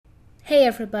Hey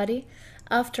everybody!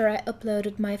 After I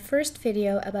uploaded my first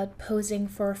video about posing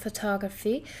for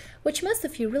photography, which most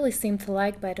of you really seem to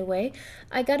like by the way,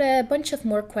 I got a bunch of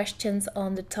more questions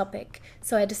on the topic,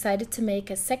 so I decided to make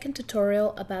a second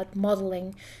tutorial about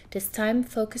modeling, this time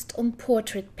focused on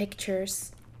portrait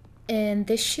pictures. In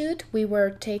this shoot, we were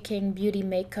taking beauty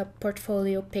makeup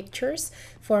portfolio pictures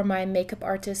for my makeup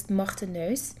artist Marthe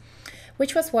Neus,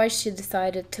 which was why she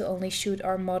decided to only shoot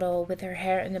our model with her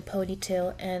hair in a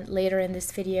ponytail and later in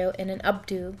this video in an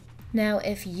updo. Now,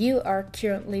 if you are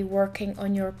currently working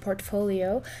on your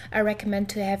portfolio, I recommend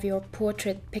to have your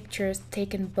portrait pictures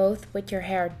taken both with your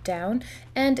hair down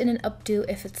and in an updo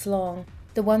if it's long.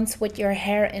 The ones with your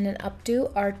hair in an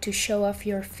updo are to show off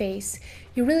your face.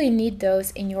 You really need those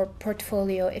in your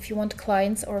portfolio if you want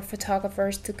clients or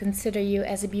photographers to consider you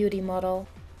as a beauty model.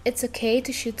 It's okay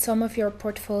to shoot some of your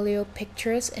portfolio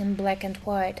pictures in black and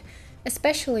white,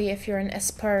 especially if you're an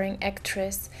aspiring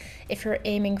actress. If you're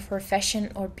aiming for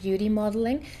fashion or beauty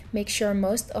modeling, make sure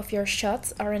most of your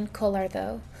shots are in color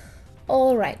though.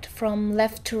 Alright, from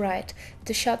left to right,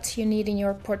 the shots you need in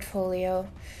your portfolio.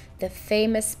 The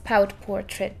famous pout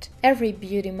portrait. Every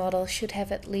beauty model should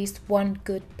have at least one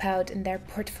good pout in their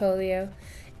portfolio.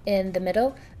 In the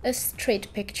middle, a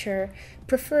straight picture,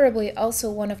 preferably also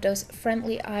one of those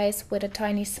friendly eyes with a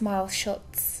tiny smile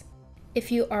shots.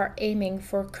 If you are aiming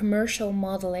for commercial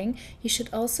modeling, you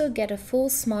should also get a full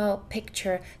smile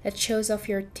picture that shows off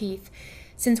your teeth.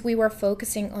 Since we were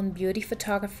focusing on beauty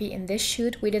photography in this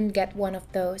shoot, we didn't get one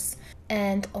of those.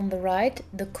 And on the right,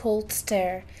 the cold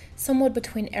stare, somewhat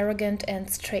between arrogant and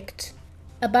strict.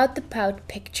 About the pout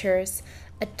pictures,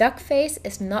 a duck face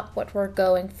is not what we're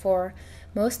going for.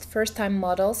 Most first-time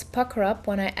models pucker up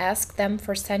when I ask them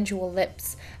for sensual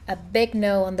lips. A big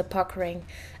no on the puckering.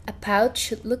 A pout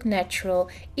should look natural,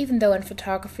 even though in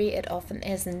photography it often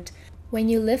isn't. When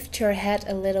you lift your head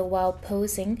a little while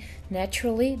posing,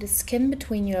 naturally the skin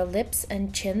between your lips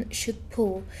and chin should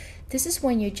pull. This is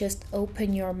when you just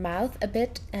open your mouth a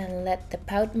bit and let the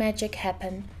pout magic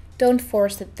happen. Don't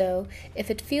force it though.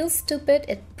 If it feels stupid,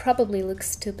 it probably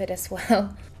looks stupid as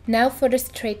well. Now for the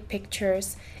straight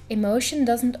pictures. Emotion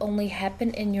doesn't only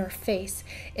happen in your face.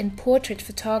 In portrait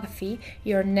photography,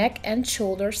 your neck and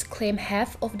shoulders claim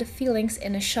half of the feelings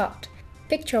in a shot.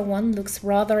 Picture 1 looks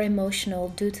rather emotional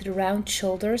due to the round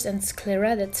shoulders and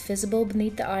sclera that's visible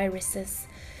beneath the irises.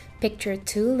 Picture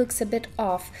 2 looks a bit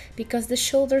off because the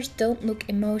shoulders don't look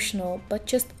emotional but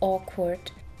just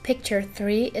awkward. Picture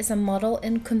 3 is a model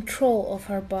in control of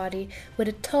her body with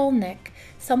a tall neck,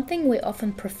 something we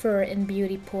often prefer in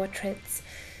beauty portraits.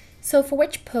 So for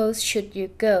which pose should you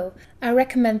go? I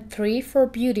recommend 3 for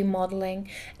beauty modeling,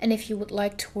 and if you would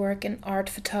like to work in art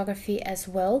photography as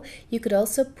well, you could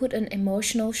also put an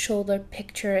emotional shoulder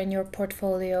picture in your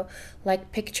portfolio,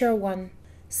 like picture 1.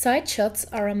 Side shots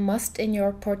are a must in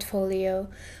your portfolio.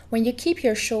 When you keep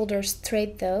your shoulders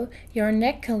straight though, your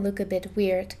neck can look a bit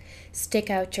weird. Stick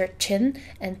out your chin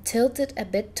and tilt it a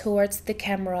bit towards the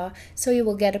camera, so you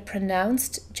will get a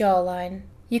pronounced jawline.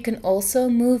 You can also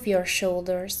move your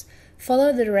shoulders.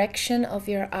 Follow the direction of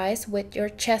your eyes with your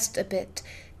chest a bit.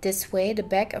 This way the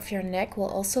back of your neck will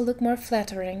also look more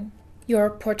flattering. Your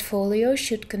portfolio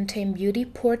should contain beauty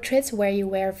portraits where you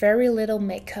wear very little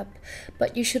makeup,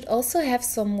 but you should also have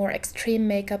some more extreme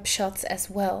makeup shots as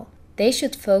well. They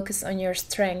should focus on your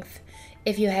strength.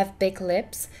 If you have big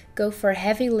lips, go for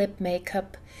heavy lip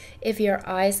makeup. If your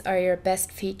eyes are your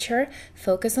best feature,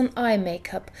 focus on eye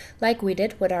makeup, like we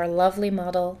did with our lovely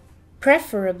model.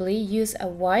 Preferably use a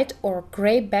white or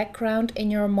gray background in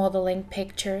your modeling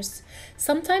pictures.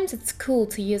 Sometimes it's cool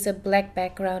to use a black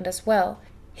background as well.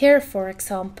 Here, for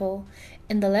example,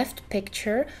 in the left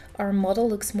picture, our model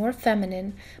looks more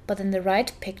feminine, but in the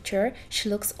right picture, she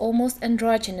looks almost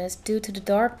androgynous due to the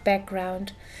dark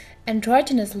background.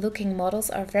 Androgynous-looking models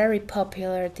are very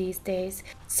popular these days,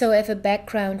 so if a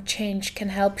background change can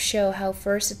help show how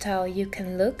versatile you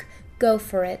can look, go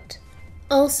for it.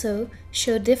 Also,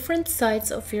 show different sides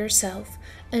of yourself,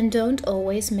 and don't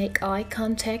always make eye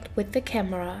contact with the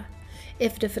camera.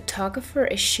 If the photographer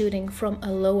is shooting from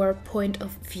a lower point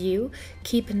of view,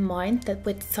 keep in mind that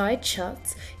with side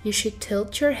shots, you should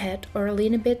tilt your head or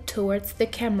lean a bit towards the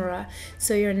camera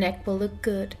so your neck will look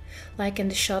good, like in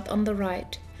the shot on the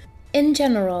right. In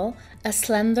general, a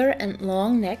slender and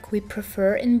long neck we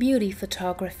prefer in beauty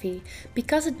photography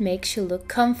because it makes you look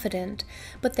confident,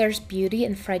 but there's beauty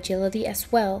in fragility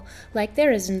as well, like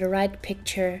there is in the right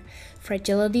picture.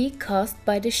 Fragility caused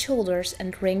by the shoulders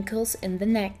and wrinkles in the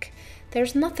neck.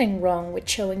 There's nothing wrong with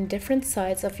showing different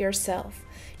sides of yourself.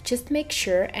 Just make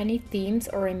sure any themes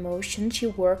or emotions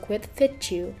you work with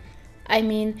fit you. I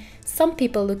mean, some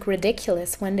people look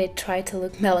ridiculous when they try to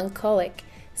look melancholic.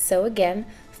 So again,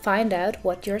 find out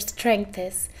what your strength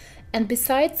is. And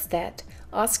besides that,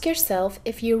 ask yourself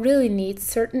if you really need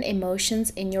certain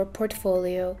emotions in your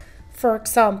portfolio. For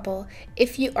example,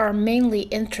 if you are mainly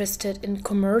interested in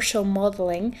commercial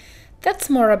modeling, that's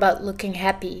more about looking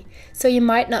happy, so you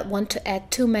might not want to add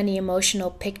too many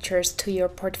emotional pictures to your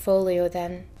portfolio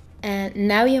then. And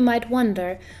now you might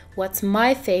wonder, what's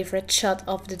my favorite shot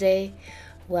of the day?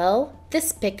 Well,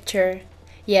 this picture.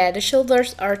 Yeah, the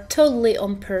shoulders are totally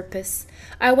on purpose.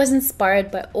 I was inspired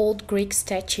by old Greek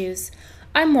statues.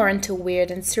 I'm more into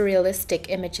weird and surrealistic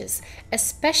images,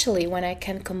 especially when I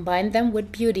can combine them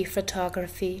with beauty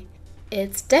photography.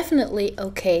 It's definitely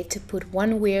okay to put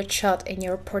one weird shot in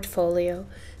your portfolio,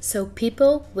 so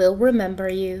people will remember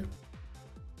you.